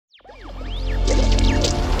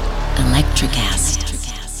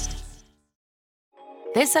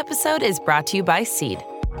This episode is brought to you by Seed.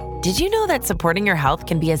 Did you know that supporting your health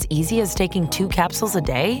can be as easy as taking 2 capsules a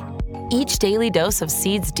day? Each daily dose of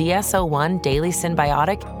Seed's DSO1 Daily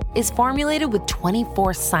Synbiotic is formulated with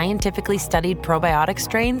 24 scientifically studied probiotic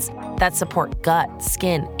strains that support gut,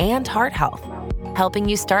 skin, and heart health, helping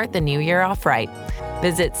you start the new year off right.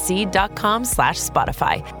 Visit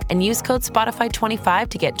seed.com/Spotify and use code Spotify25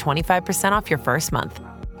 to get 25% off your first month.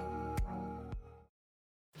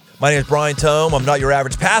 My name is Brian Tome. I'm not your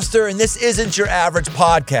average pastor, and this isn't your average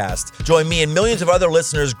podcast. Join me and millions of other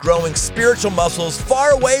listeners growing spiritual muscles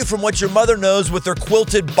far away from what your mother knows with their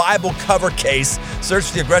quilted Bible cover case. Search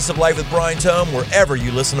for The Aggressive Life with Brian Tome wherever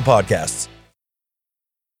you listen to podcasts.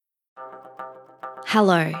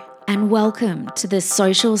 Hello, and welcome to the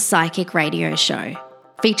Social Psychic Radio Show,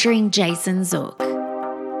 featuring Jason Zook.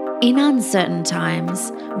 In uncertain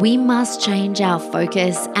times, we must change our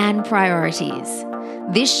focus and priorities.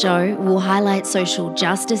 This show will highlight social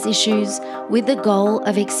justice issues with the goal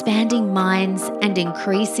of expanding minds and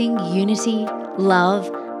increasing unity,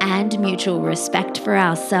 love, and mutual respect for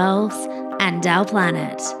ourselves and our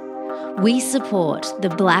planet. We support the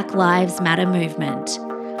Black Lives Matter movement.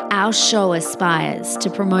 Our show aspires to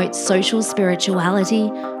promote social spirituality,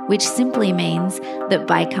 which simply means that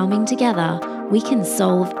by coming together, we can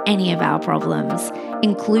solve any of our problems,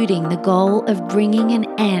 including the goal of bringing an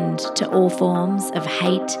end to all forms of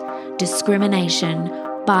hate, discrimination,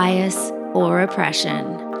 bias, or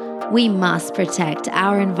oppression. We must protect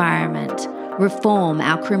our environment, reform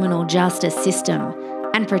our criminal justice system,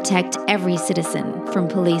 and protect every citizen from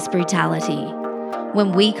police brutality.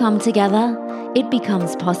 When we come together, it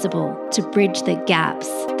becomes possible to bridge the gaps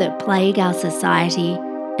that plague our society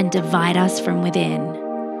and divide us from within.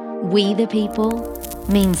 We the people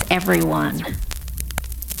means everyone.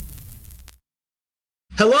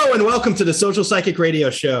 Hello and welcome to the Social Psychic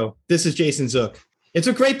Radio Show. This is Jason Zook. It's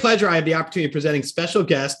a great pleasure I have the opportunity of presenting special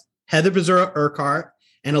guests Heather Pizzuro-Urquhart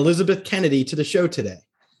and Elizabeth Kennedy to the show today.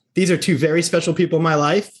 These are 2 very special people in my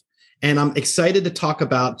life, and I'm excited to talk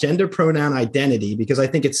about gender pronoun identity because I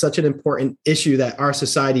think it's such an important issue that our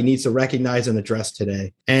society needs to recognize and address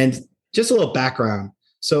today. And just a little background.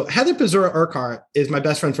 So Heather Pizzuro-Urquhart is my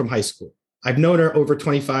best friend from high school. I've known her over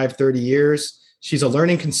 25, 30 years. She's a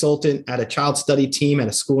learning consultant at a child study team at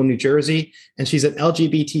a school in New Jersey, and she's an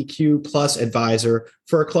LGBTQ plus advisor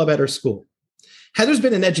for a club at her school. Heather's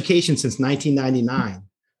been in education since 1999,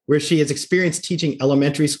 where she has experienced teaching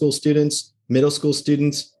elementary school students, middle school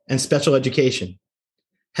students, and special education.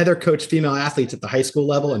 Heather coached female athletes at the high school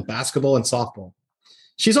level in basketball and softball.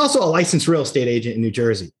 She's also a licensed real estate agent in New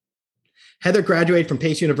Jersey. Heather graduated from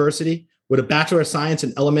Pace University with a Bachelor of Science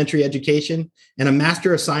in Elementary Education and a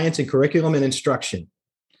Master of Science in Curriculum and Instruction.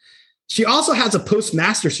 She also has a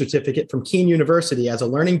postmaster certificate from Keene University as a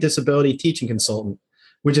learning disability teaching consultant,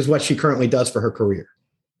 which is what she currently does for her career.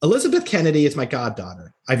 Elizabeth Kennedy is my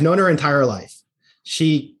goddaughter. I've known her entire life.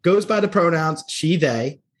 She goes by the pronouns she,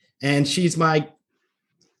 they, and she's my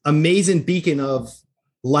amazing beacon of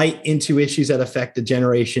light into issues that affect the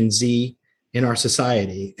Generation Z in our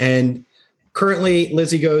society. And currently,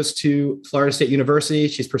 Lizzie goes to Florida State University.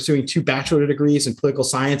 She's pursuing 2 bachelor degrees in political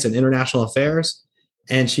science and international affairs,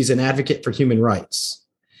 and she's an advocate for human rights.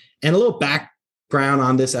 And a little background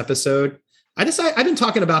on this episode. I've been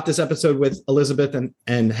talking about this episode with Elizabeth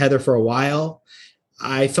and Heather for a while.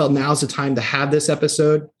 I felt now's the time to have this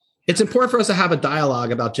episode. It's important for us to have a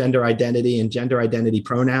dialogue about gender identity and gender identity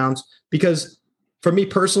pronouns, because for me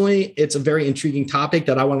personally, it's a very intriguing topic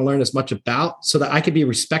that I want to learn as much about so that I can be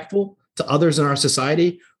respectful to others in our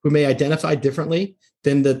society who may identify differently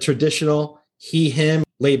than the traditional he, him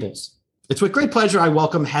labels. It's with great pleasure I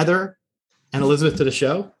welcome Heather and Elizabeth to the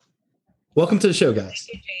show. Welcome to the show, guys.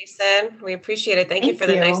 Thank you, Jason. We appreciate it. Thank you for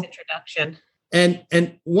the nice introduction.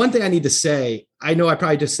 And one thing I need to say, I know I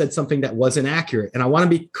probably just said something that wasn't accurate, and I want to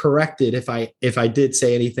be corrected if I did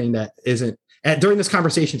say anything that isn't during this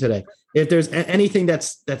conversation today. If there's anything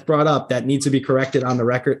that's brought up that needs to be corrected on the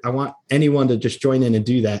record, I want anyone to just join in and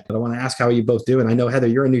do that. But I want to ask how you both do. And I know, Heather,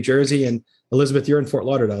 you're in New Jersey, and Elizabeth, you're in Fort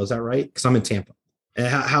Lauderdale. Is that right? Because I'm in Tampa. And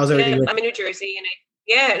how's everything? Yeah, I'm in New Jersey, and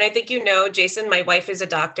I think Jason, my wife is a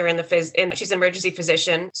doctor and she's an emergency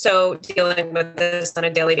physician. So dealing with this on a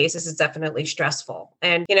daily basis is definitely stressful.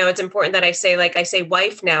 And, it's important that I say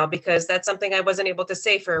wife now, because that's something I wasn't able to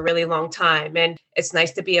say for a really long time. And it's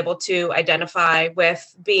nice to be able to identify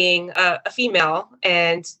with being a female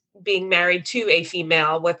and being married to a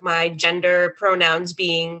female, with my gender pronouns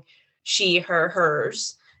being she, her,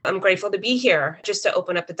 hers. I'm grateful to be here just to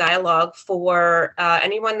open up the dialogue for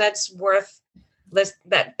anyone that's worth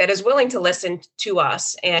that is willing to listen to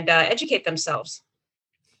us and educate themselves.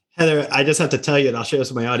 Heather, I just have to tell you, and I'll share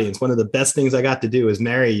this with my audience, one of the best things I got to do is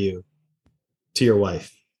marry you to your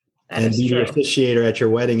wife and be the officiator at your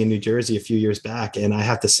wedding in New Jersey a few years back. And I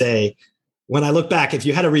have to say, when I look back, if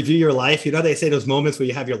you had to review your life, you know, they say those moments where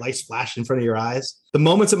you have your lights flash in front of your eyes. The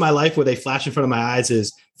moments of my life where they flash in front of my eyes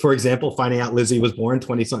is, for example, finding out Lizzie was born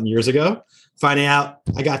 20 something years ago, finding out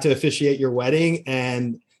I got to officiate your wedding.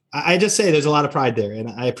 And I just say there's a lot of pride there. And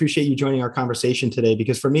I appreciate you joining our conversation today,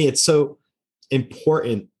 because for me, it's so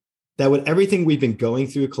important that with everything we've been going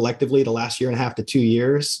through collectively the last 1.5 to 2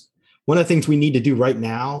 years, one of the things we need to do right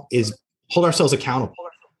now is hold ourselves accountable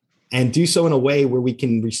and do so in a way where we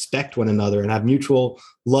can respect one another and have mutual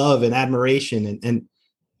love and admiration. And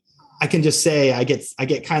I can just say, I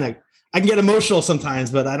can get emotional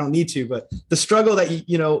sometimes, but I don't need to. But the struggle that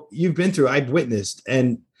you've been through, I've witnessed,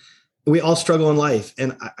 and we all struggle in life.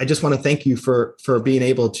 And I just want to thank you for being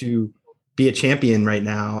able to be a champion right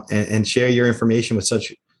now and share your information with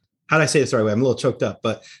such, how do I say this the right way? I'm a little choked up,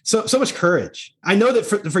 but so much courage. I know that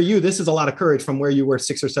for you, this is a lot of courage from where you were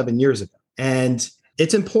 6 or 7 years ago. And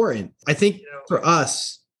it's important. I think for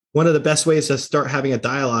us, one of the best ways to start having a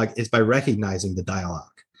dialogue is by recognizing the dialogue.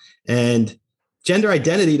 And gender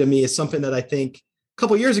identity to me is something that I think a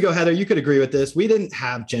couple of years ago, Heather, you could agree with this. We didn't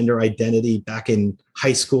have gender identity back in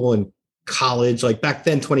high school and college. Like back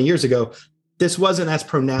then, 20 years ago, this wasn't as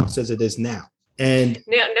pronounced as it is now. And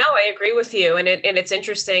no, I agree with you. And it's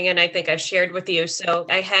interesting. And I think I've shared with you. So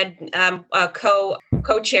I had a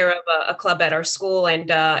co-chair of a club at our school. And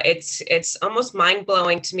it's almost mind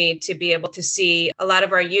blowing to me to be able to see a lot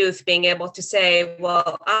of our youth being able to say,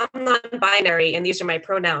 well, I'm non-binary and these are my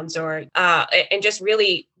pronouns, or and just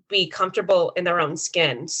really be comfortable in their own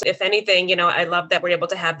skin. So if anything, I love that we're able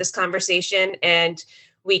to have this conversation and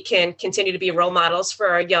we can continue to be role models for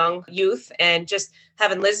our young youth. And just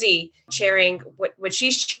having Lizzie sharing what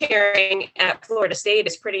she's sharing at Florida State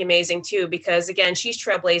is pretty amazing too, because again, she's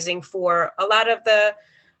trailblazing for a lot of the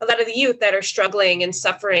youth that are struggling and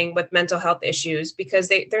suffering with mental health issues because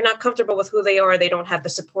they're not comfortable with who they are. They don't have the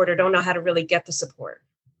support or don't know how to really get the support.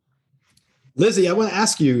 Lizzie, I want to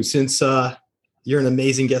ask you, since you're an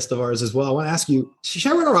amazing guest of ours as well, I want to ask you,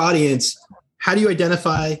 share with our audience, how do you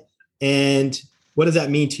identify and what does that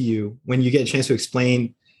mean to you when you get a chance to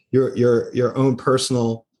explain your own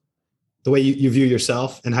personal, the way you view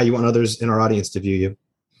yourself and how you want others in our audience to view you?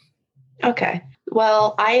 Okay.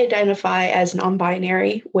 Well, I identify as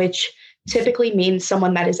non-binary, which typically means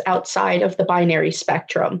someone that is outside of the binary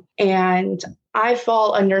spectrum. And I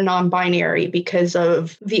fall under non-binary because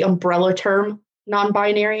of the umbrella term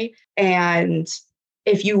non-binary. And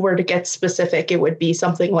if you were to get specific, it would be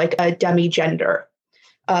something like a demigender,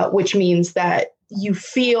 which means that you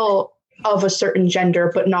feel of a certain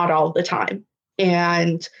gender, but not all the time.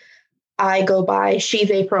 And I go by she,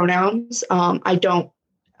 they pronouns. I don't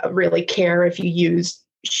really care if you use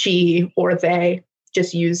she or they,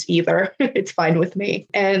 just use either. It's fine with me.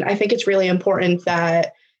 And I think it's really important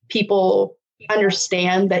that people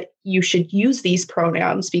understand that you should use these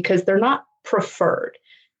pronouns because they're not preferred.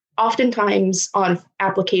 Oftentimes on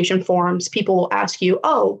application forms, people will ask you,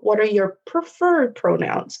 oh, what are your preferred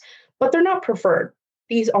pronouns? But they're not preferred.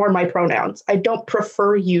 These are my pronouns. I don't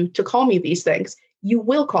prefer you to call me these things. You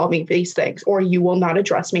will call me these things, or you will not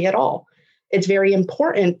address me at all. It's very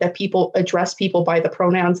important that people address people by the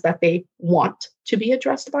pronouns that they want to be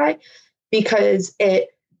addressed by, because it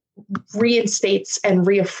reinstates and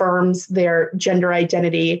reaffirms their gender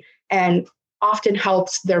identity and often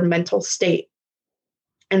helps their mental state.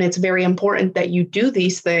 And it's very important that you do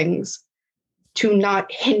these things to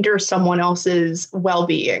not hinder someone else's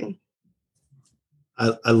well-being.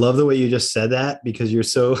 I love the way you just said that, because you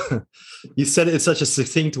said it in such a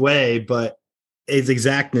succinct way, but its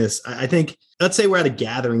exactness. I think, let's say we're at a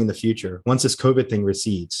gathering in the future, once this COVID thing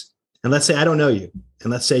recedes, and let's say I don't know you, and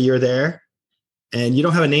let's say you're there and you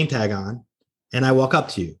don't have a name tag on, and I walk up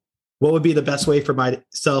to you. What would be the best way for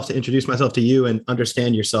myself to introduce myself to you and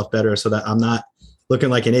understand yourself better so that I'm not looking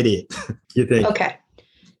like an idiot, you think? Okay.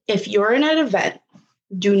 If you're in an event,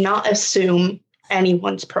 do not assume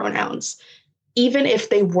anyone's pronouns. Even if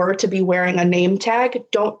they were to be wearing a name tag,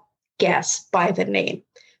 don't guess by the name.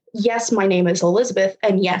 Yes, my name is Elizabeth.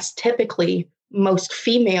 And yes, typically most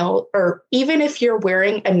female, or even if you're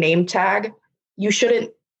wearing a name tag, you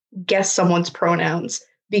shouldn't guess someone's pronouns,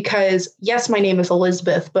 because yes, my name is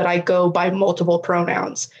Elizabeth, but I go by multiple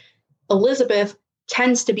pronouns. Elizabeth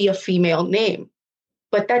tends to be a female name,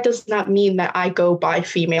 but that does not mean that I go by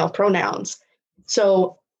female pronouns.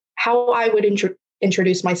 So how I would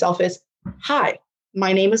introduce myself is, hi,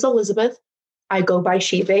 my name is Elizabeth. I go by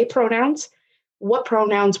she, they pronouns. what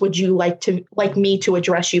pronouns would you like me to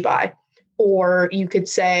address you by? Or you could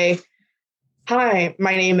say, hi,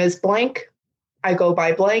 my name is blank. I go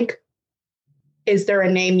by blank. Is there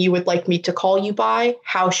a name you would like me to call you by?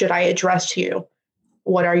 How should I address you?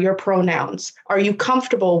 What are your pronouns? Are you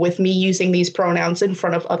comfortable with me using these pronouns in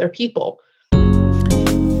front of other people?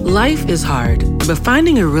 Life is hard, but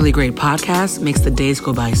finding a really great podcast makes the days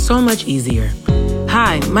go by so much easier.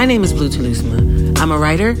 Hi, my name is Blue Telusma. I'm a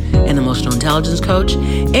writer, an emotional intelligence coach,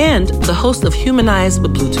 and the host of Humanize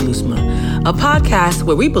with Blue Telusma, a podcast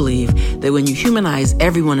where we believe that when you humanize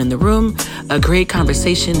everyone in the room, a great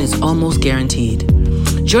conversation is almost guaranteed.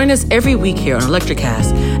 Join us every week here on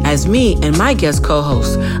Electricast as me and my guest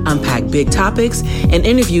co-hosts unpack big topics and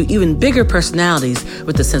interview even bigger personalities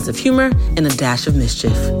with a sense of humor and a dash of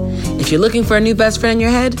mischief. If you're looking for a new best friend in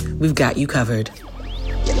your head, we've got you covered.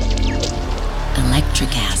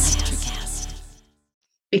 Electricast.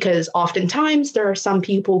 Because oftentimes there are some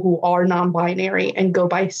people who are non-binary and go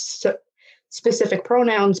by specific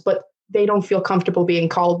pronouns, but they don't feel comfortable being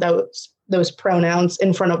called those pronouns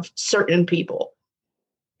in front of certain people.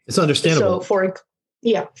 It's understandable. So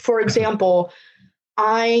for example,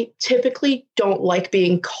 I typically don't like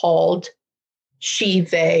being called she,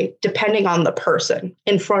 they, depending on the person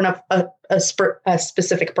in front of a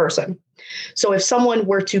specific person. So if someone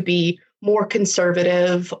were to be more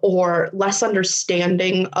conservative or less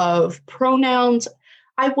understanding of pronouns,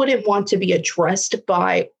 I wouldn't want to be addressed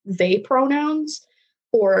by they pronouns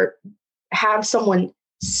or have someone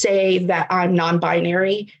say that I'm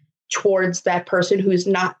non-binary towards that person who's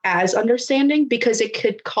not as understanding, because it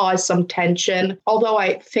could cause some tension. Although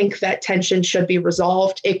I think that tension should be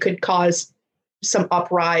resolved, it could cause some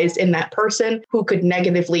uprise in that person who could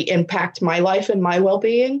negatively impact my life and my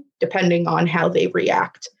well-being, depending on how they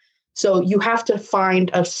react. So you have to find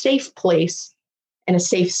a safe place and a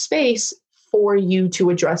safe space for you to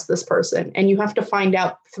address this person. And you have to find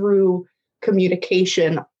out through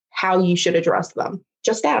communication how you should address them.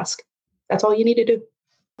 Just ask. That's all you need to do.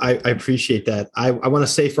 I appreciate that. I want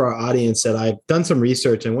to say for our audience that I've done some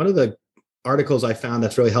research, and one of the articles I found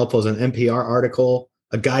that's really helpful is an NPR article,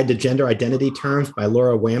 A Guide to Gender Identity Terms by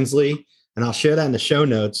Laura Wamsley. And I'll share that in the show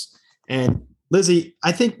notes. And Lizzie,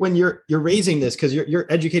 I think when you're raising this, because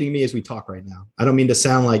you're educating me as we talk right now. I don't mean to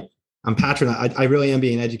sound like I'm patronizing. I really am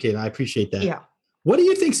being educated. I appreciate that. Yeah. What do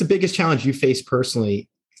you think is the biggest challenge you face personally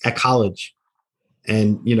at college?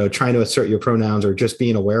 And, trying to assert your pronouns or just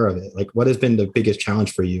being aware of it? Like, what has been the biggest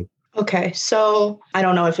challenge for you? Okay. So I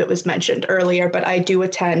don't know if it was mentioned earlier, but I do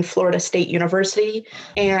attend Florida State University.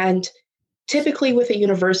 And typically with a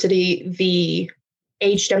university, the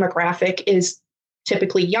age demographic is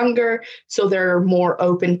typically younger. So there are more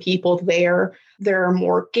open people there. There are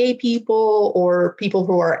more gay people or people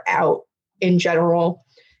who are out in general.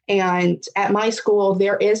 And at my school,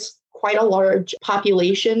 there is quite a large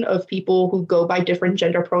population of people who go by different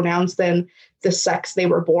gender pronouns than the sex they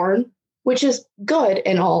were born, which is good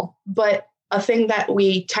and all. But a thing that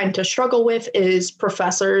we tend to struggle with is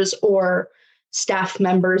professors or staff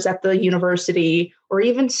members at the university, or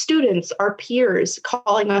even students, our peers,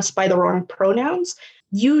 calling us by the wrong pronouns.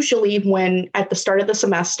 Usually when at the start of the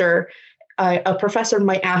semester, a professor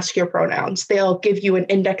might ask your pronouns. They'll give you an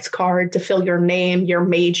index card to fill your name, your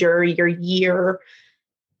major, your year,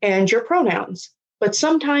 and your pronouns. But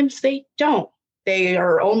sometimes they don't. They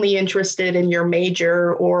are only interested in your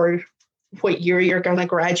major or what year you're going to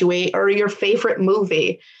graduate or your favorite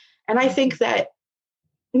movie. And I think that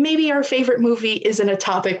maybe our favorite movie isn't a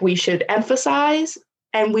topic we should emphasize,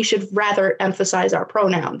 and we should rather emphasize our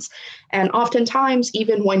pronouns. And oftentimes,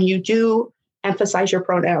 even when you do emphasize your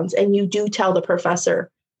pronouns and you do tell the professor,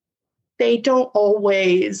 they don't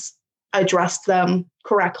always address them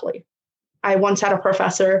correctly. I once had a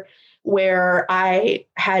professor where I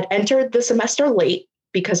had entered the semester late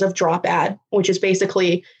because of drop ad, which is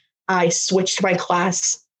basically I switched my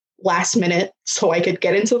class last minute so I could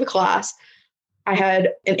get into the class. I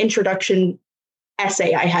had an introduction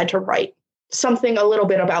essay I had to write, something a little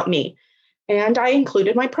bit about me, and I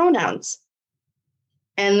included my pronouns.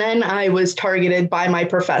 And then I was targeted by my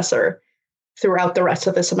professor throughout the rest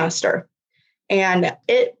of the semester. And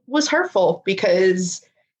it was hurtful because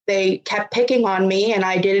they kept picking on me and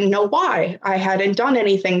I didn't know why. I hadn't done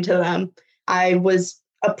anything to them. I was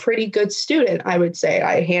a pretty good student, I would say.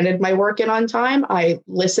 I handed my work in on time. I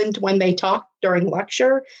listened when they talked during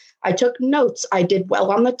lecture. I took notes. I did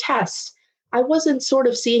well on the test. I wasn't sort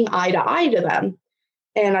of seeing eye to eye to them.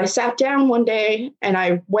 And I sat down one day and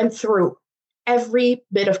I went through every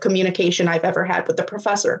bit of communication I've ever had with the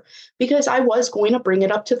professor because I was going to bring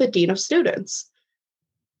it up to the dean of students.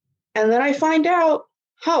 And then I find out,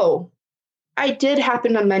 I did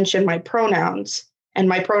happen to mention my pronouns, and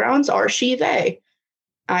my pronouns are she, they.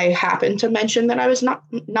 I happened to mention that I was not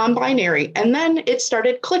non-binary, and then it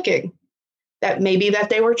started clicking that maybe that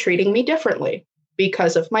they were treating me differently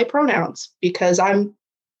because of my pronouns, because I'm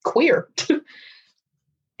queer.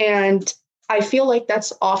 And I feel like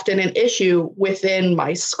that's often an issue within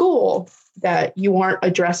my school, that you aren't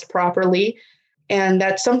addressed properly and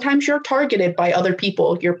that sometimes you're targeted by other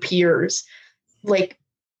people, your peers. Like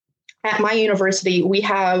at my university, we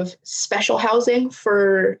have special housing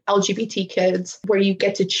for LGBT kids where you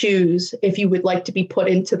get to choose if you would like to be put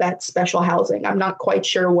into that special housing. I'm not quite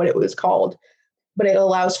sure what it was called, but it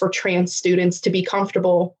allows for trans students to be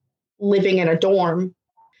comfortable living in a dorm,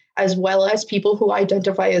 as well as people who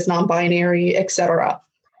identify as non-binary, et cetera,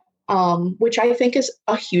 which I think is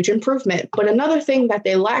a huge improvement. But another thing that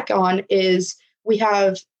they lack on is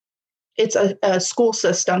it's a school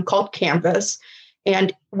system called Canvas.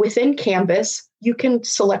 And within Canvas, you can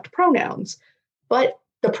select pronouns, but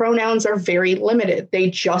the pronouns are very limited. They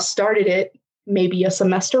just started it maybe a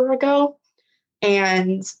semester ago.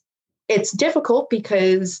 And it's difficult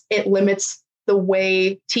because it limits the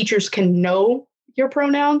way teachers can know your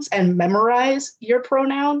pronouns and memorize your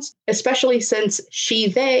pronouns, especially since she,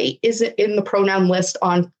 they isn't in the pronoun list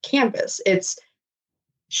on Canvas. It's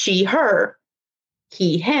she, her,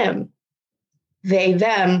 he, him, they,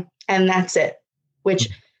 them, and that's it, which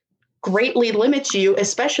greatly limits you,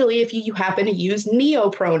 especially if you happen to use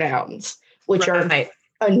neopronouns, which are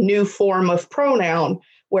a new form of pronoun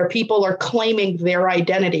where people are claiming their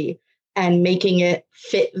identity and making it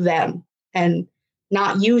fit them and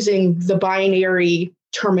not using the binary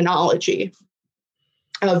terminology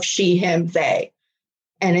of she, him, they,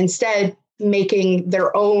 and instead making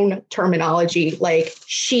their own terminology like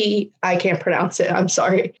she, I can't pronounce it, I'm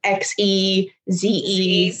sorry,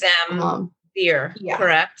 X-E-Z-E. Zem, beer, yeah.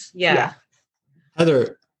 Correct? Yeah.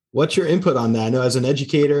 Heather, what's your input on that? I know as an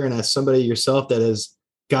educator and as somebody yourself that has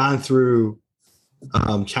gone through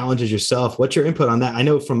challenges yourself, what's your input on that? I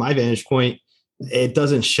know from my vantage point, it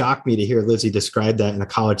doesn't shock me to hear Lizzie describe that in a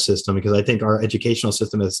college system, because I think our educational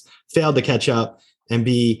system has failed to catch up and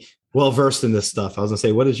be well-versed in this stuff. I was gonna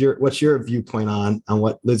say, what's your viewpoint on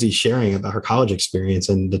what Lizzie's sharing about her college experience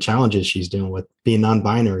and the challenges she's dealing with being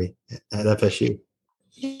non-binary at FSU?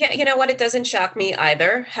 Yeah, you know what? It doesn't shock me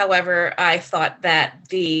either. However, I thought that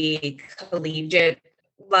the collegiate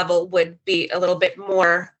level would be a little bit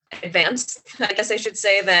more advanced, I guess I should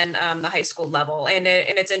say, than the high school level. And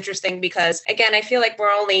it's interesting because, again, I feel like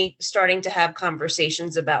we're only starting to have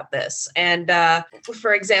conversations about this. And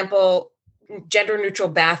for example, gender neutral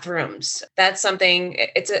bathrooms, that's something,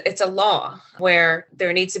 it's a law where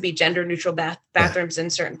there needs to be gender neutral bathrooms in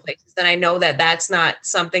certain places. And I know that that's not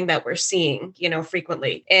something that we're seeing,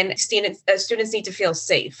 frequently. And students need to feel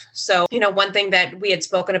safe. So, one thing that we had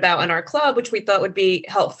spoken about in our club, which we thought would be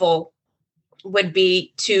helpful, would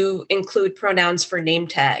be to include pronouns for name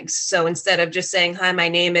tags. So instead of just saying, hi, my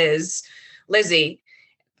name is Lizzie,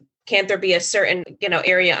 can't there be a certain,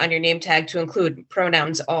 area on your name tag to include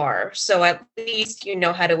pronouns are? So at least you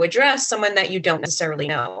know how to address someone that you don't necessarily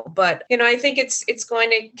know. But, I think it's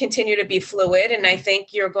going to continue to be fluid. And I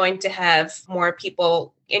think you're going to have more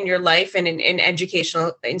people in your life and in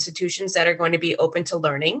educational institutions that are going to be open to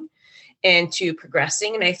learning and to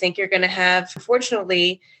progressing. And I think you're going to have,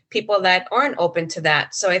 unfortunately, people that aren't open to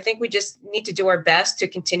that. So I think we just need to do our best to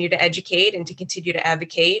continue to educate and to continue to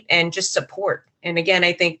advocate and just support. And again,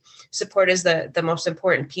 I think support is the most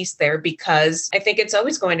important piece there, because I think it's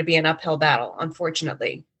always going to be an uphill battle,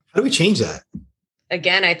 unfortunately. How do we change that?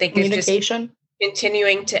 Again, I think it's just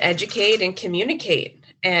continuing to educate and communicate.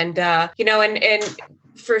 And, and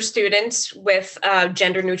for students with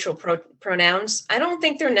gender neutral pronouns, I don't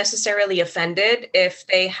think they're necessarily offended if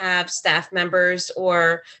they have staff members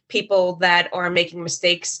or people that are making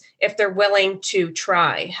mistakes, if they're willing to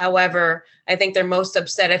try. However, I think they're most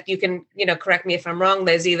upset if you can, correct me if I'm wrong,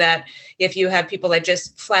 Lizzie, that if you have people that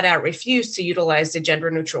just flat out refuse to utilize the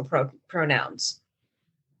gender neutral pronouns.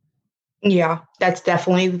 Yeah, that's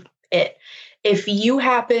definitely it. If you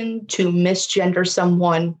happen to misgender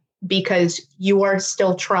someone because you are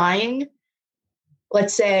still trying,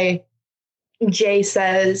 let's say Jay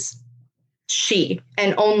says she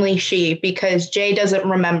and only she because Jay doesn't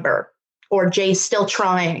remember or Jay's still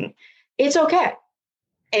trying, it's okay.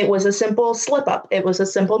 It was a simple slip up. It was a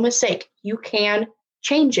simple mistake. You can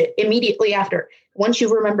change it immediately after. Once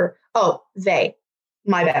you remember, oh, they,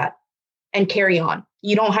 my bad, and carry on.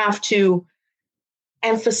 You don't have to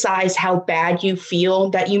emphasize how bad you feel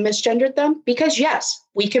that you misgendered them, because yes,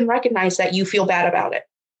 we can recognize that you feel bad about it,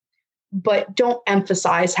 but don't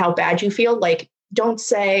emphasize how bad you feel. Like, don't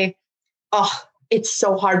say, oh, it's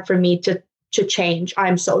so hard for me to change.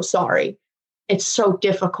 I'm so sorry. It's so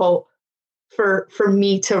difficult for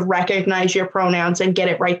me to recognize your pronouns and get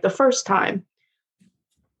it right the first time.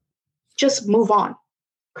 Just move on.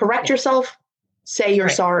 Correct yourself, say you're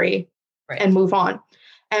sorry, and move on.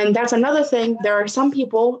 And that's another thing. There are some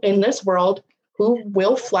people in this world who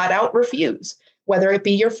will flat out refuse, whether it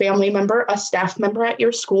be your family member, a staff member at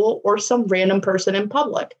your school, or some random person in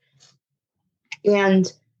public.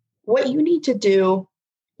 And what you need to do,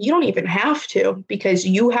 you don't even have to, because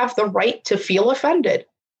you have the right to feel offended.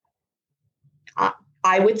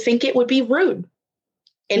 I would think it would be rude,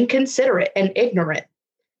 inconsiderate, and ignorant.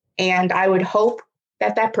 And I would hope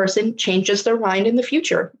that that person changes their mind in the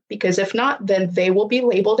future, because if not, then they will be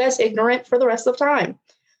labeled as ignorant for the rest of time.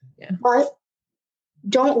 Yeah. But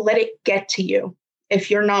don't let it get to you. If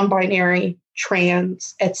you're non-binary,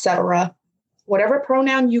 trans, etc., whatever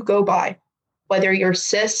pronoun you go by, whether you're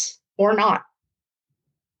cis or not,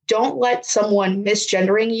 don't let someone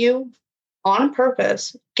misgendering you on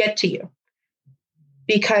purpose get to you,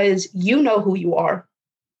 because you know who you are.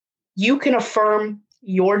 You can affirm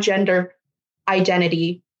your gender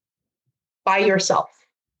identity by yourself.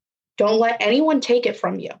 Don't let anyone take it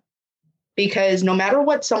from you, because no matter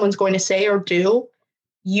what someone's going to say or do,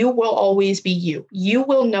 you will always be you. You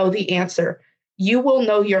will know the answer. You will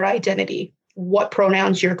know your identity, what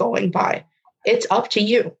pronouns you're going by. It's up to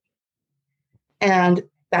you. And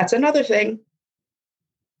that's another thing.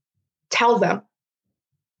 Tell them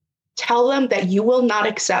that you will not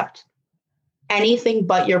accept anything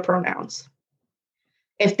but your pronouns.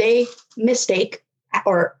 If they mistake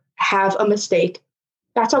or have a mistake,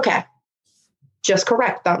 that's okay. Just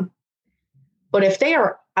correct them. But if they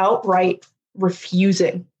are outright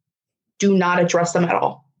refusing, do not address them at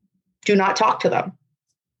all. Do not talk to them.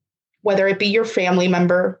 Whether it be your family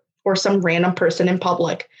member or some random person in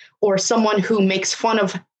public, or someone who makes fun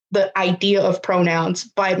of the idea of pronouns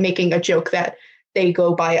by making a joke that they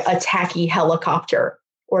go by a tacky helicopter,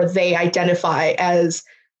 or they identify as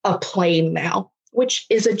a plane now, which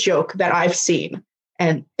is a joke that I've seen.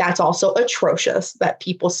 And that's also atrocious that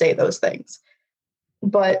people say those things.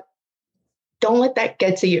 But don't let that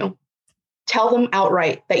get to you. Tell them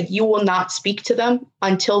outright that you will not speak to them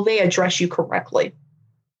until they address you correctly.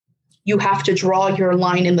 You have to draw your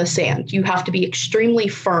line in the sand. You have to be extremely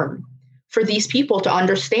firm for these people to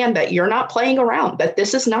understand that you're not playing around, that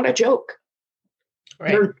this is not a joke.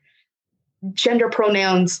 Right. Your gender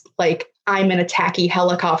pronouns like I'm in a tacky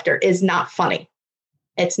helicopter is not funny.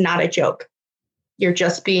 It's not a joke. You're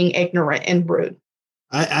just being ignorant and rude.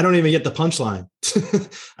 I don't even get the punchline.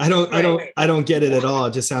 I don't get it at all.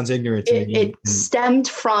 It just sounds ignorant to me. It stemmed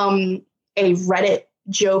from a Reddit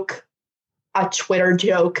joke, a Twitter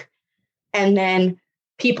joke, and then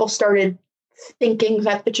people started thinking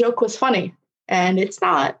that the joke was funny, and it's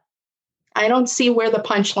not. I don't see where the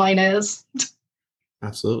punchline is.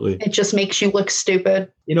 Absolutely. It just makes you look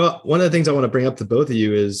stupid. You know, one of the things I want to bring up to both of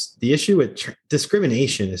you is the issue with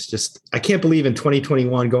discrimination is just, I can't believe in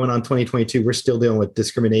 2021 going on 2022, we're still dealing with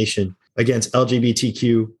discrimination against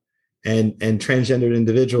LGBTQ and transgendered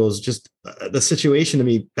individuals. Just the situation to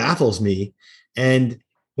me baffles me. And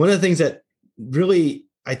one of the things that really,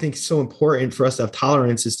 I think is so important for us to have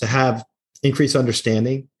tolerance is to have increased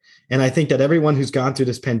understanding. And I think that everyone who's gone through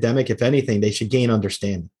this pandemic, if anything, they should gain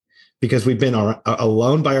understanding. Because we've been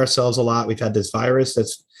alone by ourselves a lot. We've had this virus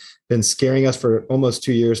that's been scaring us for almost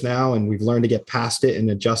 2 years now, and we've learned to get past it and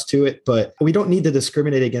adjust to it. But we don't need to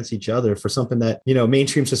discriminate against each other for something that, you know,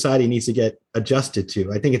 mainstream society needs to get adjusted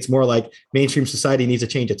to. I think it's more like mainstream society needs to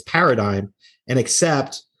change its paradigm and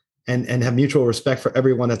accept and have mutual respect for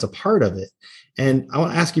everyone that's a part of it. And I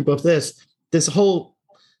want to ask you both this whole,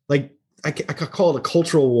 like, I could call it a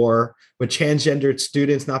cultural war with transgendered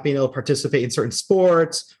students not being able to participate in certain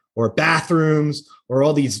sports or bathrooms, or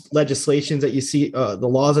all these legislations that you see, the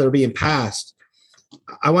laws that are being passed.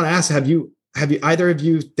 I want to ask, have you either of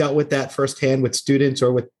you dealt with that firsthand with students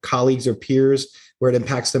or with colleagues or peers where it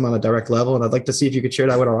impacts them on a direct level? And I'd like to see if you could share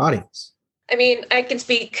that with our audience. I mean, I can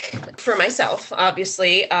speak for myself,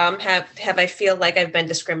 obviously. Have I feel like I've been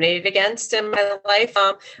discriminated against in my life?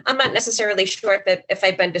 I'm not necessarily sure if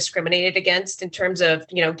I've been discriminated against in terms of,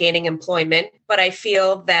 you know, gaining employment, but I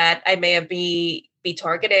feel that I may have be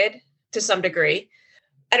targeted to some degree.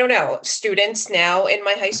 I don't know. Students now in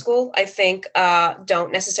my high school, I think,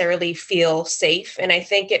 don't necessarily feel safe. And I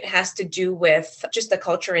think it has to do with just the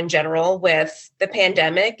culture in general with the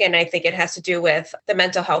pandemic. And I think it has to do with the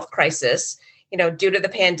mental health crisis, you know, due to the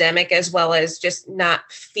pandemic, as well as just not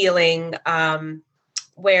feeling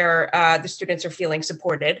where the students are feeling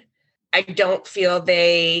supported. I don't feel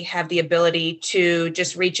they have the ability to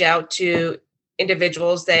just reach out to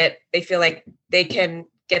individuals that they feel like they can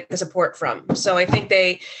get the support from. So I think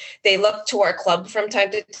they look to our club from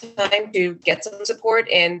time to time to get some support.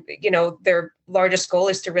 And, their largest goal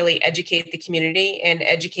is to really educate the community and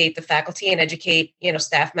educate the faculty and educate,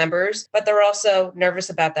 staff members. But they're also nervous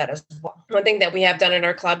about that as well. One thing that we have done in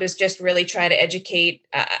our club is just really try to educate.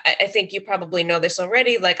 I think you probably know this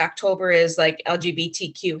already, like October is like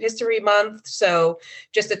LGBTQ History Month. So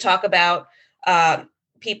just to talk about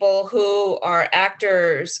people who are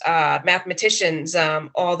actors, mathematicians,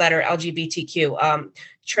 all that are LGBTQ,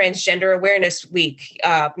 Transgender Awareness Week,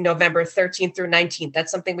 November 13th through 19th.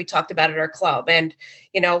 That's something we talked about at our club. And,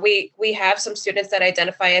 we have some students that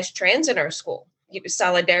identify as trans in our school.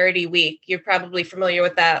 Solidarity Week. You're probably familiar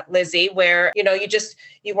with that, Lizzie, where,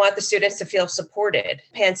 you want the students to feel supported.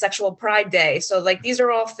 Pansexual Pride Day. So like, these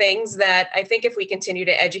are all things that I think if we continue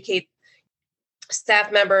to educate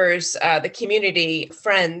staff members, the community,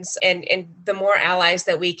 friends, and the more allies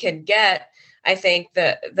that we can get, I think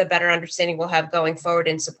the better understanding we'll have going forward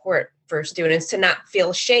in support for students to not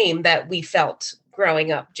feel shame that we felt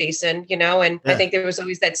growing up, Jason, and yeah. I think there was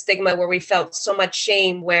always that stigma where we felt so much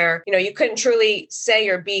shame where, you couldn't truly say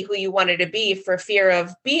or be who you wanted to be for fear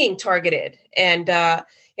of being targeted. And,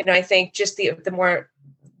 I think just the more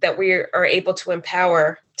that we are able to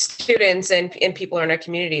empower students and people in our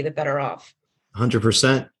community, the better off.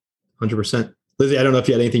 100%. Lizzie, I don't know if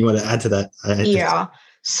you had anything you want to add to that. Yeah.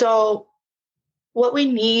 So what we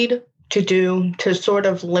need to do to sort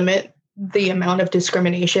of limit the amount of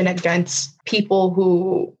discrimination against people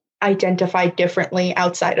who identify differently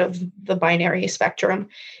outside of the binary spectrum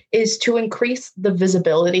is to increase the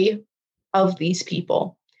visibility of these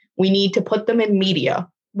people. We need to put them in media.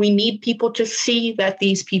 We need people to see that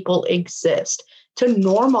these people exist, to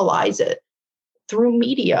normalize it through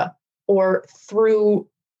media or through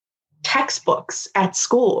textbooks at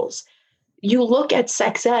schools. You look at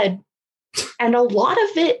sex ed, and a lot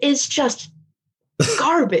of it is just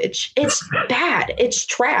garbage. It's bad. It's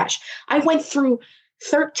trash. I went through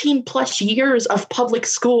 13 plus years of public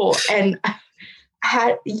school, and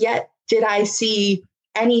yet did I see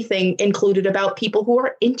anything included about people who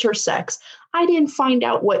are intersex. I didn't find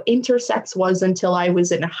out what intersex was until I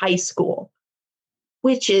was in high school,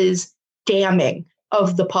 which is damning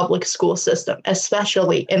of the public school system,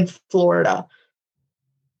 especially in Florida.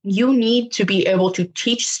 You need to be able to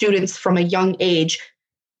teach students from a young age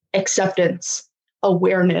acceptance,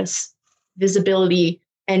 awareness, visibility,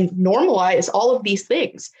 and normalize all of these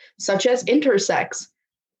things, such as intersex.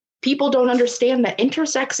 People don't understand that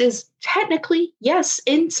intersex is technically, yes,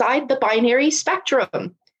 inside the binary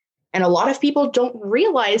spectrum. And a lot of people don't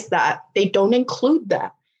realize that. They don't include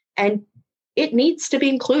that. And it needs to be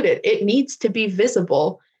included. It needs to be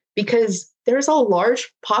visible because there's a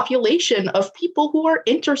large population of people who are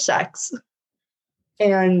intersex.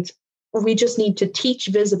 And we just need to teach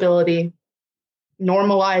visibility,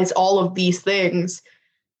 normalize all of these things,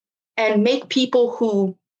 and make people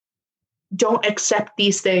who don't accept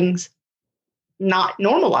these things not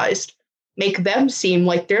normalized. Make them seem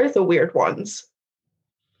like they're the weird ones.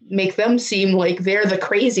 Make them seem like they're the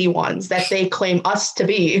crazy ones that they claim us to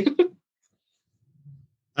be.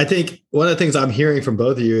 I think one of the things I'm hearing from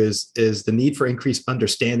both of you is the need for increased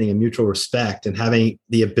understanding and mutual respect, and having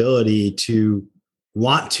the ability to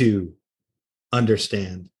want to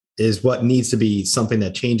understand is what needs to be something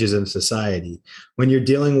that changes in society. When you're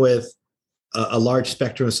dealing with a large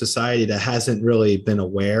spectrum of society that hasn't really been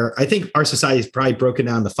aware, I think our society is probably broken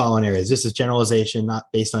down in the following areas. This is generalization, not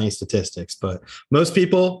based on any statistics, but most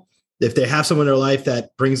people, if they have someone in their life that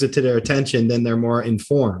brings it to their attention, then they're more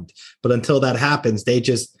informed. But until that happens, they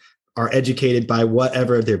just are educated by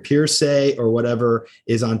whatever their peers say or whatever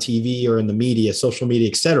is on TV or in the media, social media,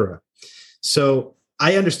 et cetera. So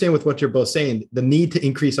I understand with what you're both saying, the need to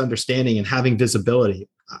increase understanding and having visibility.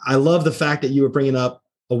 I love the fact that you were bringing up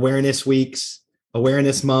awareness weeks,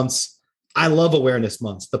 awareness months. I love awareness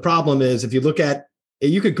months. The problem is if you look at,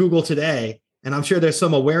 you could Google today, and I'm sure there's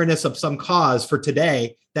some awareness of some cause for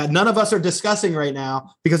today that none of us are discussing right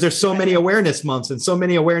now because there's so many awareness months and so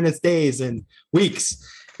many awareness days and weeks.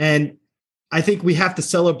 And I think we have to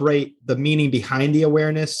celebrate the meaning behind the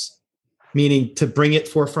awareness, meaning to bring it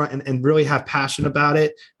forefront and really have passion about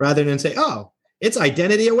it rather than say, oh, it's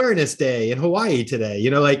Identity Awareness Day in Hawaii today.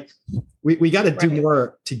 We got to do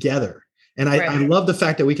more together. And I love the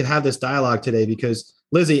fact that we can have this dialogue today because,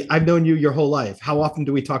 Lizzie, I've known you your whole life. How often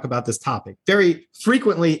do we talk about this topic? Very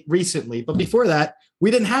frequently recently. But before that, we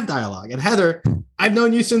didn't have dialogue. And Heather, I've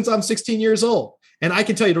known you since I'm 16 years old. And I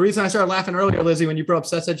can tell you the reason I started laughing earlier, Lizzie, when you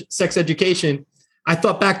brought up sex education, I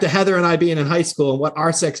thought back to Heather and I being in high school and what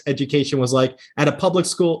our sex education was like at a public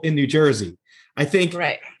school in New Jersey. I think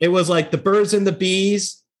it was like the birds and the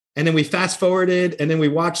bees. And then we fast forwarded and then we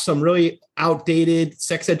watched some really outdated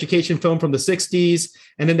sex education film from the 60s.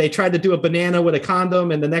 And then they tried to do a banana with a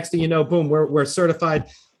condom. And the next thing you know, boom, we're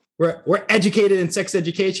certified. We're educated in sex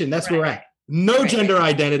education. That's where we're at. No gender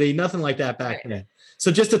identity, nothing like that back then.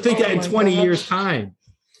 So just to think that in 20 years time,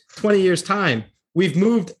 we've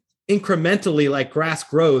moved incrementally like grass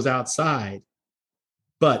grows outside.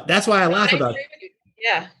 But that's why I laugh about it.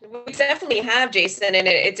 Yeah, we definitely have, Jason. And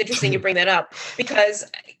it's interesting you bring that up because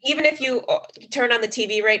even if you turn on the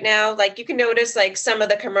TV right now, like you can notice like some of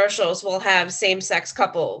the commercials will have same-sex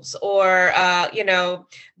couples or,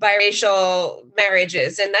 biracial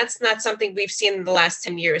marriages. And that's not something we've seen in the last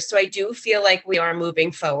 10 years. So I do feel like we are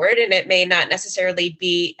moving forward and it may not necessarily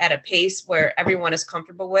be at a pace where everyone is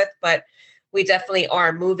comfortable with, but we definitely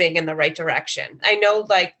are moving in the right direction. I know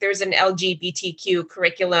like there's an LGBTQ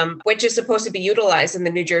curriculum, which is supposed to be utilized in the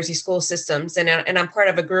New Jersey school systems. And I'm part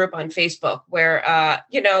of a group on Facebook where,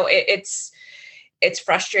 it's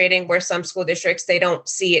frustrating where some school districts, they don't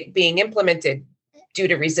see it being implemented due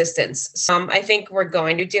to resistance. I think we're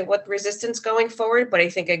going to deal with resistance going forward. But I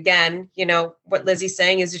think, again, what Lizzie's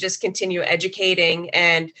saying is to just continue educating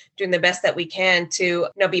and doing the best that we can to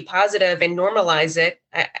be positive and normalize it.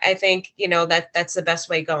 I think, that's the best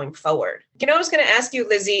way going forward. I was going to ask you,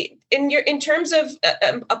 Lizzie, in terms of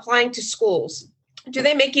applying to schools, do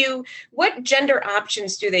they make you, what gender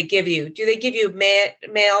options do they give you? Do they give you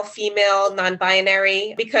male, female,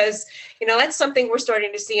 non-binary? Because, that's something we're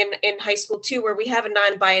starting to see in high school too, where we have a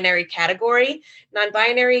non-binary category,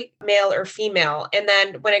 non-binary, male or female. And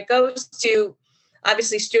then when it goes to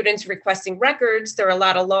obviously students requesting records, there are a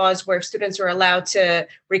lot of laws where students are allowed to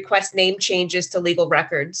request name changes to legal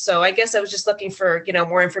records. So I guess I was just looking for,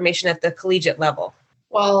 more information at the collegiate level.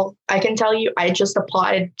 Well, I can tell you, I just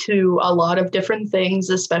applied to a lot of different things,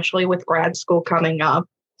 especially with grad school coming up,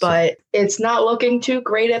 but it's not looking too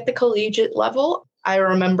great at the collegiate level. I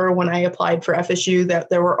remember when I applied for FSU that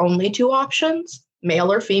there were only two options,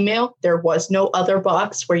 male or female. There was no other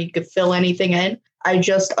box where you could fill anything in. I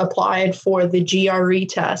just applied for the GRE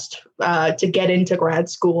test to get into grad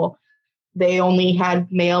school. They only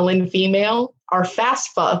had male and female. Our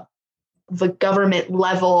FAFSA, the government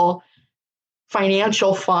level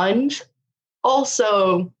financial fund,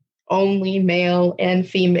 also only male and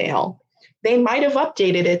female. They might have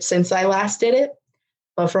updated it since I last did it,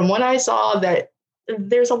 but from what I saw, that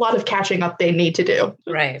there's a lot of catching up they need to do.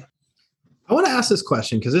 Right. I want to ask this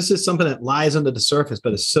question because this is something that lies under the surface,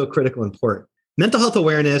 but it's so critical and important. Mental health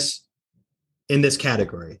awareness in this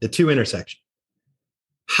category, the two intersection.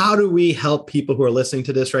 How do we help people who are listening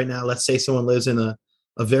to this right now? Let's say someone lives in a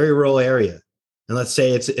very rural area. And let's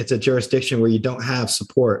say it's a jurisdiction where you don't have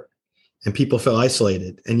support and people feel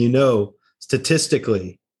isolated. And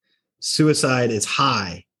statistically, suicide is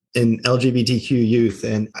high in LGBTQ youth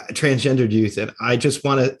and transgendered youth. And I just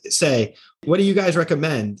want to say, what do you guys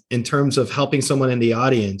recommend in terms of helping someone in the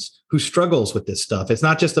audience who struggles with this stuff? It's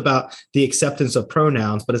not just about the acceptance of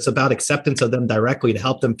pronouns, but it's about acceptance of them directly to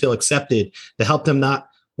help them feel accepted, to help them not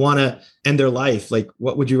want to end their life. Like,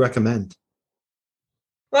 what would you recommend?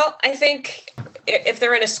 Well, I think if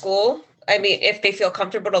they're in a school, if they feel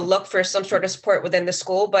comfortable to look for some sort of support within the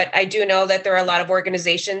school, but I do know that there are a lot of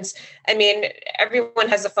organizations. Everyone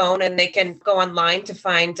has a phone and they can go online to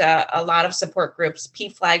find a lot of support groups.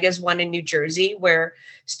 PFLAG is one in New Jersey where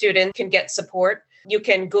students can get support. You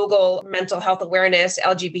can Google mental health awareness,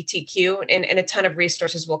 LGBTQ, and a ton of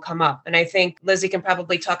resources will come up. And I think Lizzie can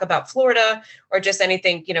probably talk about Florida or just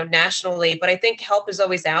anything, nationally, but I think help is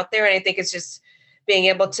always out there. And I think it's just being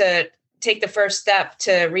able to take the first step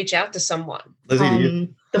to reach out to someone. The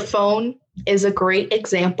phone is a great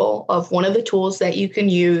example of one of the tools that you can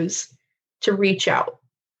use to reach out,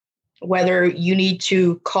 whether you need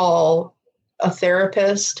to call a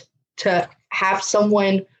therapist, to have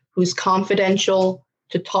someone who's confidential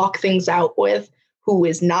to talk things out with, who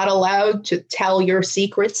is not allowed to tell your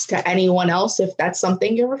secrets to anyone else if that's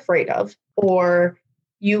something you're afraid of, or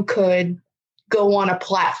you could go on a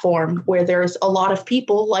platform where there's a lot of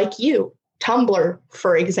people like you, Tumblr,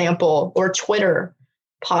 for example, or Twitter,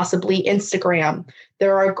 possibly Instagram.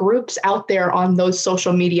 There are groups out there on those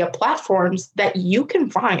social media platforms that you can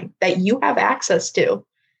find, that you have access to,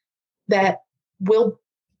 that will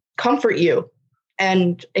comfort you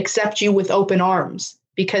and accept you with open arms,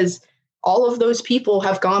 because all of those people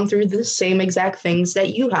have gone through the same exact things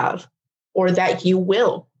that you have, or that you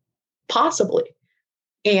will, possibly.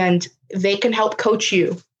 And they can help coach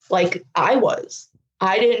you like I was.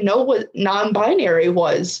 I didn't know what non-binary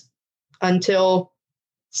was until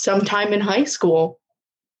sometime in high school,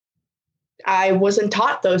 I wasn't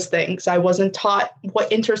taught those things. I wasn't taught what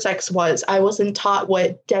intersex was. I wasn't taught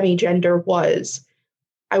what demigender was.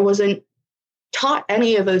 I wasn't taught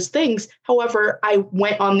any of those things. However, I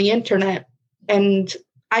went on the internet and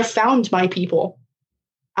I found my people.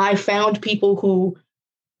 I found people who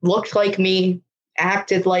looked like me,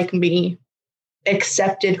 acted like me,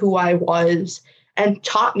 accepted who I was, and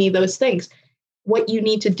taught me those things. What you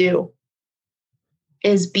need to do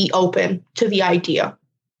is be open to the idea.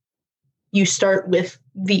 You start with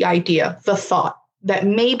the idea, the thought that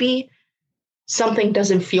maybe something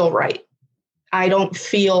doesn't feel right. I don't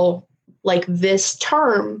feel like this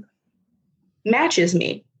term matches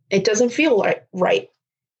me. It doesn't feel right.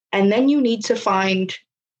 And then you need to find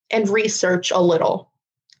and research a little.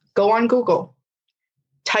 Go on Google.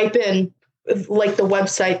 Type in, like the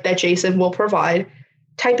website that Jason will provide,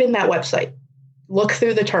 type in that website. Look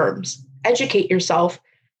through the terms. Educate yourself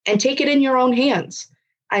and take it in your own hands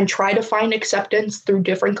and try to find acceptance through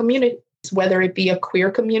different communities, whether it be a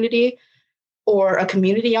queer community or a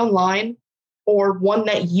community online or one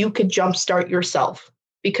that you could jumpstart yourself.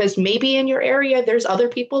 Because maybe in your area, there's other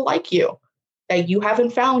people like you that you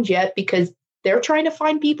haven't found yet because they're trying to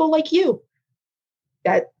find people like you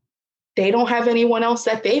that they don't have anyone else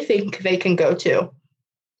that they think they can go to.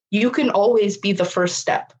 You can always be the first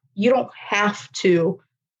step. You don't have to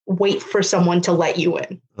wait for someone to let you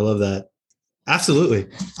in. I love that. Absolutely.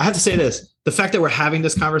 I have to say this. The fact that we're having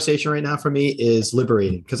this conversation right now for me is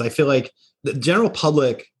liberating because I feel like the general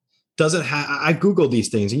public doesn't have, I Googled these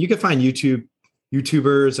things and you can find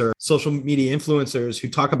YouTubers or social media influencers who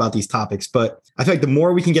talk about these topics. But I feel like the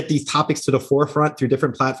more we can get these topics to the forefront through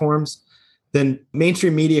different platforms, then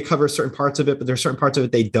mainstream media covers certain parts of it, but there's certain parts of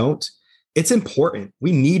it they don't. It's important.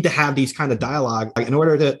 We need to have these kind of dialogue in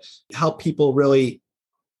order to help people really,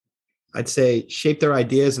 I'd say, shape their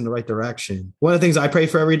ideas in the right direction. One of the things I pray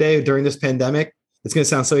for every day during this pandemic, it's going to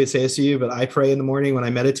sound silly to say this to you, but I pray in the morning when I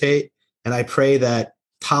meditate, and I pray that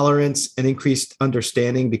tolerance and increased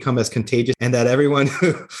understanding become as contagious and that everyone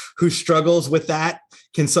who struggles with that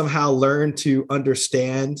can somehow learn to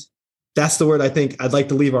understand. That's the word I think I'd like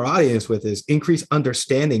to leave our audience with is increased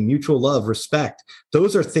understanding, mutual love, respect.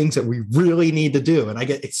 Those are things that we really need to do. And I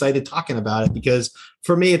get excited talking about it because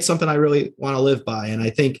for me, it's something I really want to live by. And I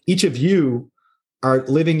think each of you are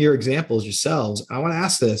living your examples yourselves. I want to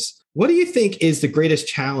ask this. What do you think is the greatest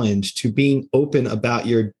challenge to being open about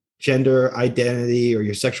your gender identity or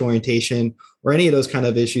your sexual orientation or any of those kind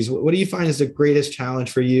of issues? What do you find is the greatest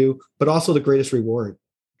challenge for you, but also the greatest reward?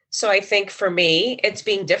 So I think for me, it's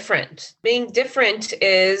being different. Being different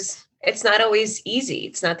it's not always easy.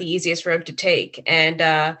 It's not the easiest road to take.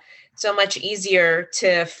 And so much easier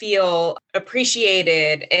to feel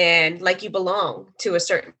appreciated and like you belong to a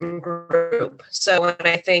certain group. So when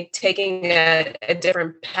I think taking a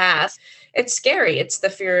different path, it's scary. It's the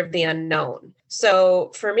fear of the unknown.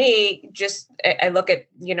 So for me, just I look at,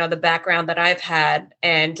 the background that I've had.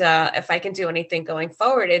 And if I can do anything going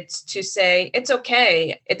forward, it's to say, it's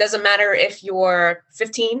okay. It doesn't matter if you're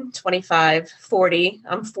 15, 25, 40.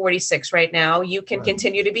 I'm 46 right now. You can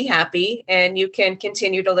continue to be happy and you can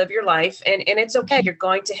continue to live your life. And it's okay. You're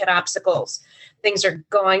going to hit obstacles. Things are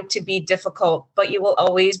going to be difficult, but you will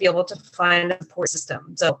always be able to find a support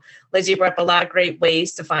system. So Lizzie brought up a lot of great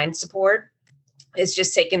ways to find support. It's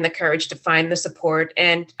just taking the courage to find the support.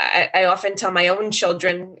 And I often tell my own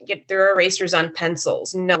children, there are erasers on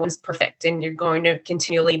pencils. No one's perfect and you're going to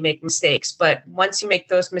continually make mistakes. But once you make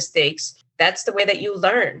those mistakes, that's the way that you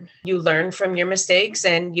learn. You learn from your mistakes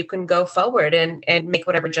and you can go forward and make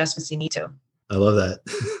whatever adjustments you need to. I love that.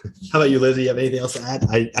 How about you, Lizzie? You have anything else to add?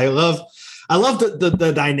 I love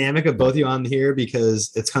the dynamic of both of you on here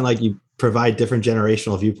because it's kind of like you provide different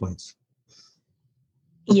generational viewpoints.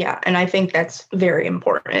 Yeah, and I think that's very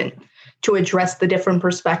important to address the different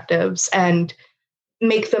perspectives and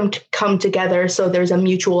make them come together so there's a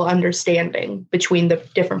mutual understanding between the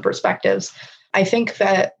different perspectives. I think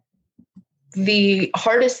that the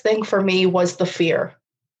hardest thing for me was the fear.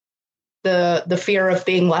 The fear of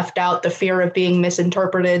being left out, the fear of being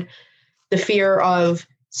misinterpreted, the fear of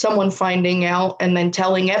someone finding out and then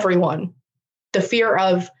telling everyone, the fear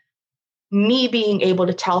of me being able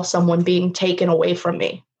to tell someone being taken away from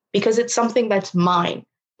me because it's something that's mine.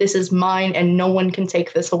 This is mine and no one can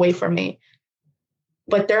take this away from me.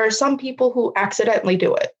 But there are some people who accidentally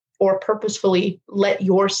do it or purposefully let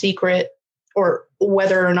your secret, or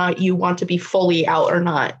whether or not you want to be fully out or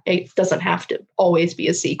not, it doesn't have to always be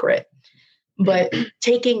a secret. But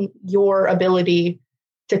taking your ability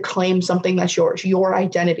to claim something that's yours, your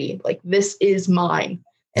identity, like this is mine,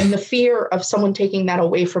 and the fear of someone taking that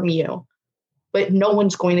away from you, but no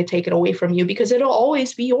one's going to take it away from you because it'll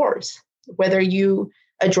always be yours. Whether you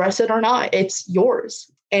address it or not, it's yours.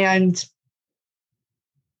 And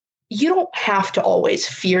you don't have to always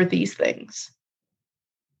fear these things.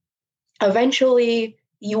 Eventually,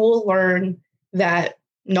 you will learn that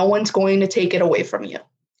no one's going to take it away from you.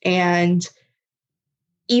 And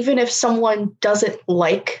even if someone doesn't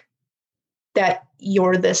like that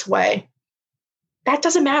you're this way, that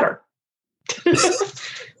doesn't matter.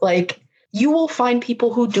 Like, you will find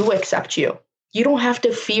people who do accept you. You don't have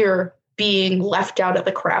to fear being left out of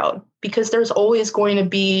the crowd because there's always going to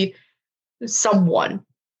be someone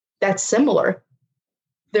that's similar.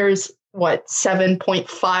 There's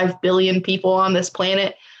 7.5 billion people on this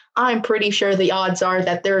planet. I'm pretty sure the odds are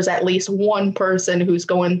that there's at least one person who's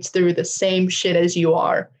going through the same shit as you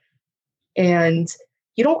are. And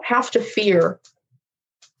you don't have to fear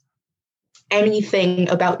anything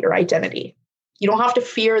about your identity. You don't have to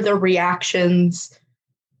fear the reactions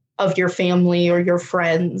of your family or your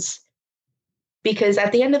friends, because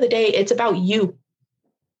at the end of the day, it's about you.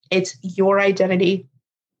 It's your identity.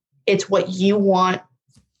 It's what you want.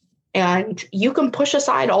 And you can push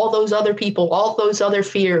aside all those other people, all those other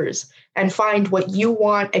fears, and find what you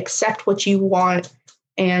want, accept what you want,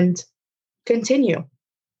 and continue.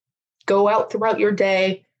 Go out throughout your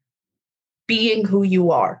day being who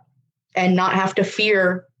you are and not have to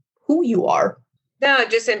fear who you are. No,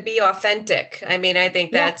 just and be authentic. I mean, I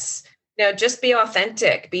think that's, just be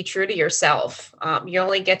authentic, be true to yourself. You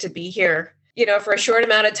only get to be here, for a short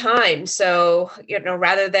amount of time. So,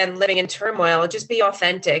 rather than living in turmoil, just be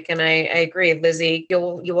authentic. And I agree, Lizzie, you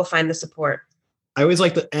will find the support. I always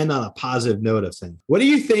like to end on a positive note of things. What do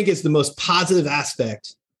you think is the most positive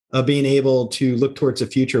aspect of being able to look towards the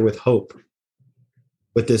future with hope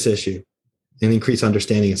with this issue and increase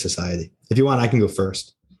understanding in society? If you want, I can go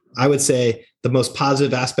first. I would say the most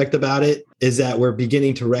positive aspect about it is that we're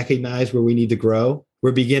beginning to recognize where we need to grow.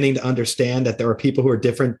 We're beginning to understand that there are people who are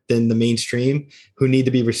different than the mainstream, who need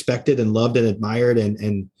to be respected and loved and admired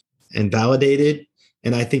and validated.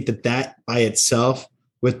 And I think that by itself,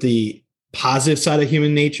 with the positive side of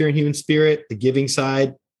human nature and human spirit, the giving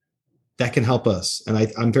side, that can help us. And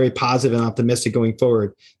I'm very positive and optimistic going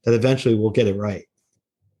forward that eventually we'll get it right.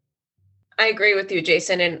 I agree with you,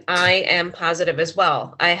 Jason, and I am positive as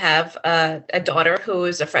well. I have a daughter who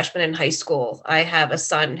is a freshman in high school. I have a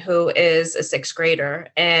son who is a sixth grader,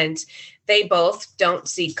 and they both don't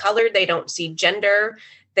see color. They don't see gender.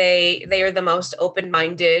 They are the most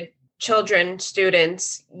open-minded children,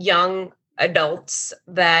 students, young adults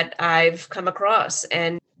that I've come across,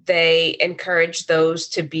 and they encourage those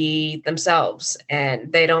to be themselves,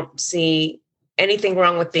 and they don't see anything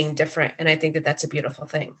wrong with being different. And I think that that's a beautiful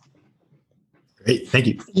thing. Great. Thank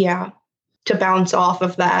you. Yeah. To bounce off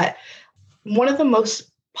of that, one of the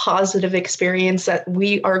most positive experience that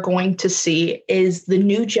we are going to see is the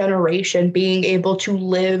new generation being able to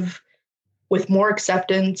live with more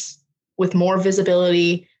acceptance, with more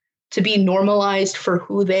visibility, to be normalized for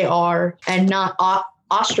who they are and not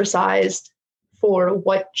ostracized for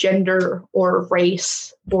what gender or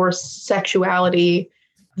race or sexuality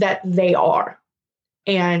that they are.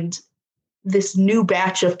 And this new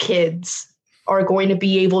batch of kids are going to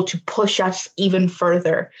be able to push us even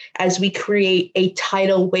further as we create a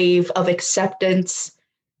tidal wave of acceptance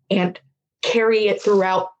and carry it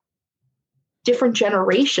throughout different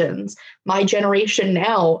generations. My generation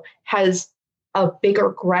now has a bigger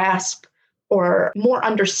grasp or more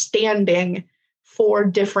understanding for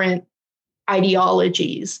different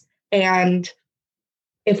ideologies. And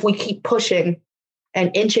if we keep pushing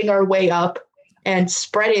and inching our way up and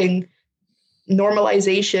spreading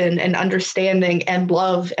normalization and understanding and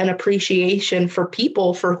love and appreciation for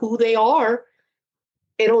people for who they are,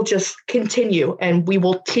 it'll just continue, and we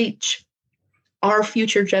will teach our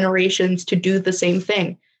future generations to do the same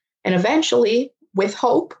thing. And eventually, with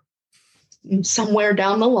hope, somewhere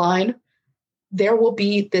down the line, there will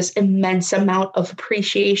be this immense amount of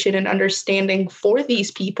appreciation and understanding for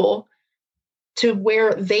these people to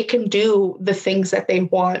where they can do the things that they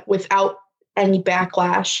want without any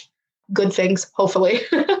backlash. Good things, hopefully,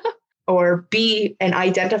 or be and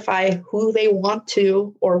identify who they want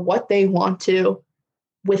to or what they want to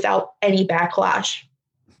without any backlash.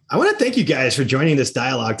 I want to thank you guys for joining this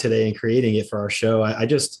dialogue today and creating it for our show.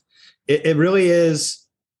 It really is,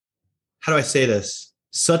 how do I say this?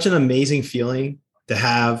 Such an amazing feeling to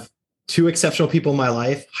have two exceptional people in my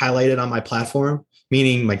life highlighted on my platform,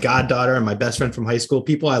 meaning my goddaughter and my best friend from high school,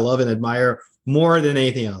 people I love and admire more than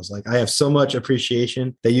anything else. Like, I have so much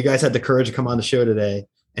appreciation that you guys had the courage to come on the show today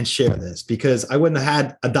and share this, because I wouldn't have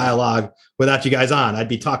had a dialogue without you guys on. I'd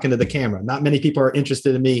be talking to the camera. Not many people are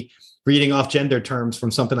interested in me reading off gender terms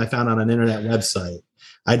from something I found on an internet website.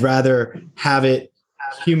 I'd rather have it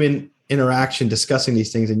human interaction discussing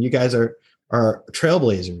these things. And you guys are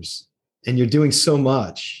trailblazers, and you're doing so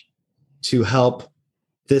much to help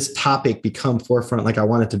this topic become forefront like I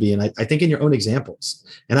want it to be. And I think in your own examples,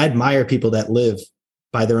 and I admire people that live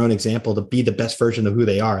by their own example to be the best version of who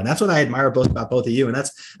they are. And that's what I admire about both of you. And I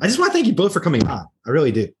just want to thank you both for coming on. I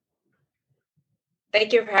really do.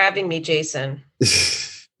 Thank you for having me, Jason.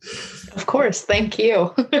 Of course. Thank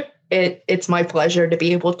you. It's my pleasure to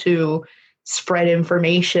be able to spread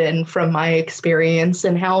information from my experience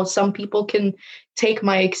and how some people can take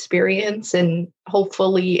my experience and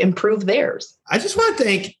hopefully improve theirs. I just want to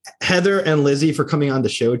thank Heather and Lizzie for coming on the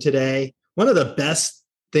show today. One of the best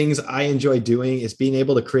things I enjoy doing is being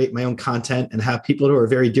able to create my own content and have people who are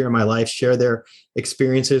very dear in my life share their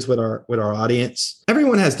experiences with our audience.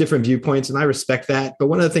 Everyone has different viewpoints, and I respect that. But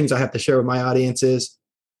one of the things I have to share with my audience is,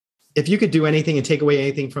 if you could do anything and take away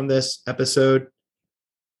anything from this episode,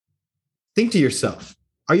 think to yourself,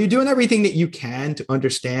 are you doing everything that you can to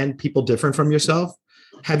understand people different from yourself?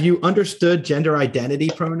 Have you understood gender identity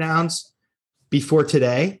pronouns before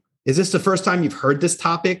today? Is this the first time you've heard this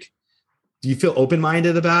topic? Do you feel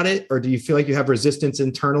open-minded about it? Or do you feel like you have resistance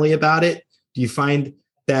internally about it? Do you find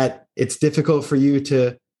that it's difficult for you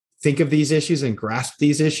to think of these issues and grasp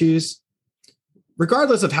these issues?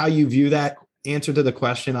 Regardless of how you view that answer to the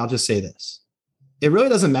question, I'll just say this. It really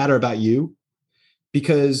doesn't matter about you,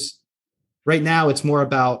 because right now it's more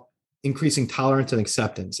about increasing tolerance and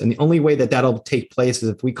acceptance. And the only way that that'll take place is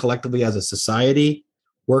if we collectively as a society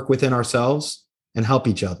work within ourselves and help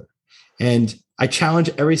each other. And I challenge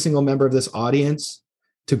every single member of this audience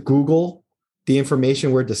to Google the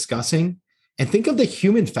information we're discussing and think of the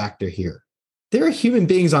human factor here. There are human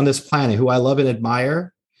beings on this planet who I love and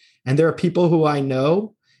admire, and there are people who I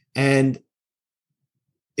know. And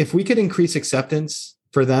if we could increase acceptance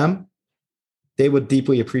for them, they would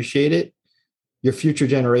deeply appreciate it. Your future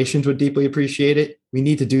generations would deeply appreciate it. We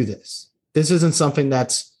need to do this. This isn't something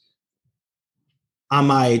that's on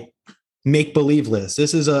my make-believe list.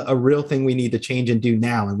 This is a real thing we need to change and do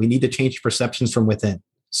now, and we need to change perceptions from within.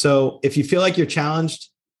 So if you feel like you're challenged,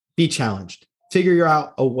 be challenged. Figure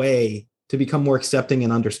out a way to become more accepting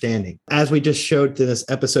and understanding. As we just showed in this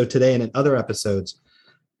episode today and in other episodes,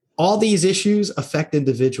 all these issues affect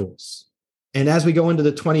individuals. And as we go into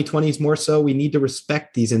the 2020s more so, we need to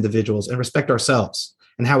respect these individuals and respect ourselves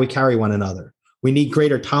and how we carry one another. We need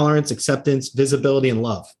greater tolerance, acceptance, visibility, and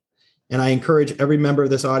love. And I encourage every member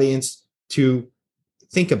of this audience to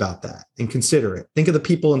think about that and consider it. Think of the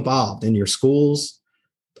people involved in your schools,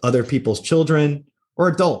 other people's children, or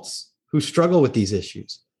adults who struggle with these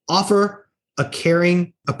issues. Offer a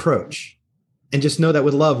caring approach. And just know that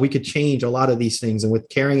with love, we could change a lot of these things, and with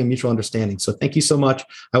caring and mutual understanding. So thank you so much.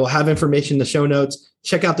 I will have information in the show notes.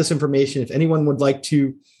 Check out this information. If anyone would like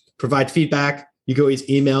to provide feedback, you can always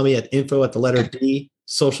email me at info@D,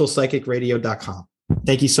 socialpsychicradio.com.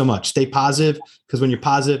 Thank you so much. Stay positive, because when you're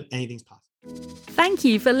positive, anything's possible. Thank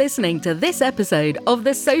you for listening to this episode of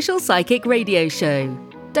the Social Psychic Radio Show.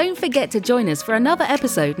 Don't forget to join us for another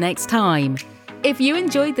episode next time. If you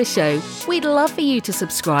enjoyed the show, we'd love for you to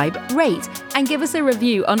subscribe, rate, and give us a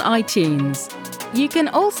review on iTunes. You can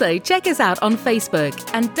also check us out on Facebook,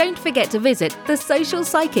 and don't forget to visit the Social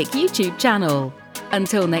Psychic YouTube channel.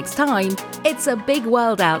 Until next time, it's a big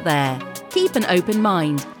world out there. Keep an open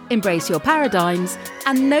mind, embrace your paradigms,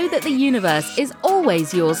 and know that the universe is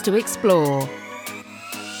always yours to explore.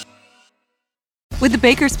 With the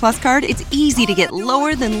Baker's Plus card, it's easy to get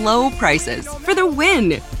lower than low prices for the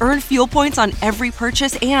win. Earn fuel points on every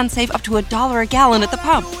purchase and save up to $1 a gallon at the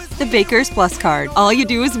pump. The Baker's Plus card. All you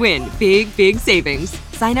do is win. Big, big savings.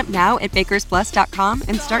 Sign up now at bakersplus.com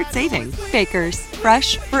and start saving. Baker's.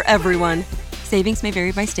 Fresh for everyone. Savings may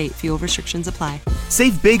vary by state. Fuel restrictions apply.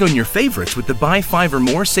 Save big on your favorites with the Buy 5 or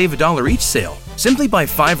More, Save $1 each sale. Simply buy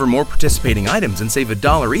 5 or more participating items and save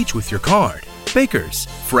 $1 each with your card. Baker's.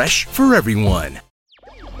 Fresh for everyone.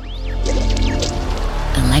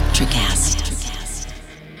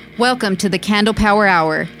 Welcome to the Candle Power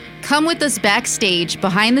Hour. Come with us backstage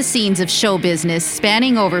behind the scenes of show business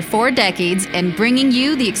spanning over 4 decades and bringing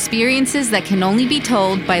you the experiences that can only be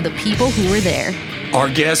told by the people who were there. Our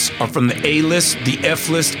guests are from the A-list, the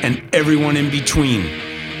F-list, and everyone in between.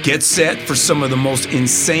 Get set for some of the most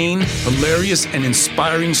insane, hilarious, and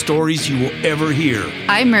inspiring stories you will ever hear.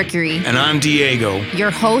 I'm Mercury. And I'm Diego.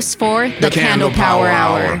 Your host for the Candle Power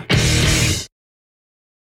Hour.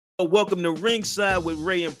 Welcome to Ringside with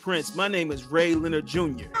Ray and Prince. My name is Ray Leonard Jr. Oh,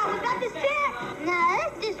 is that the set? No,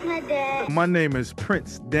 that's just my dad. My name is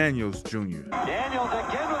Prince Daniels Jr. Daniels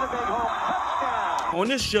again with a big home touchdown. On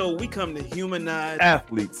this show, we come to humanize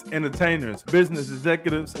athletes, entertainers, business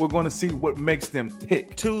executives. We're going to see what makes them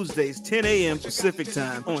tick. Tuesdays, 10 a.m. Pacific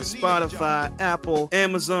time on Spotify, Apple,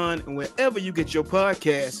 Amazon, and wherever you get your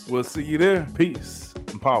podcasts. We'll see you there. Peace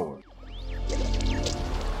and power.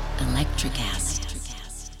 Electricast.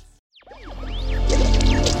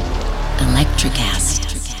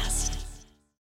 Electricast.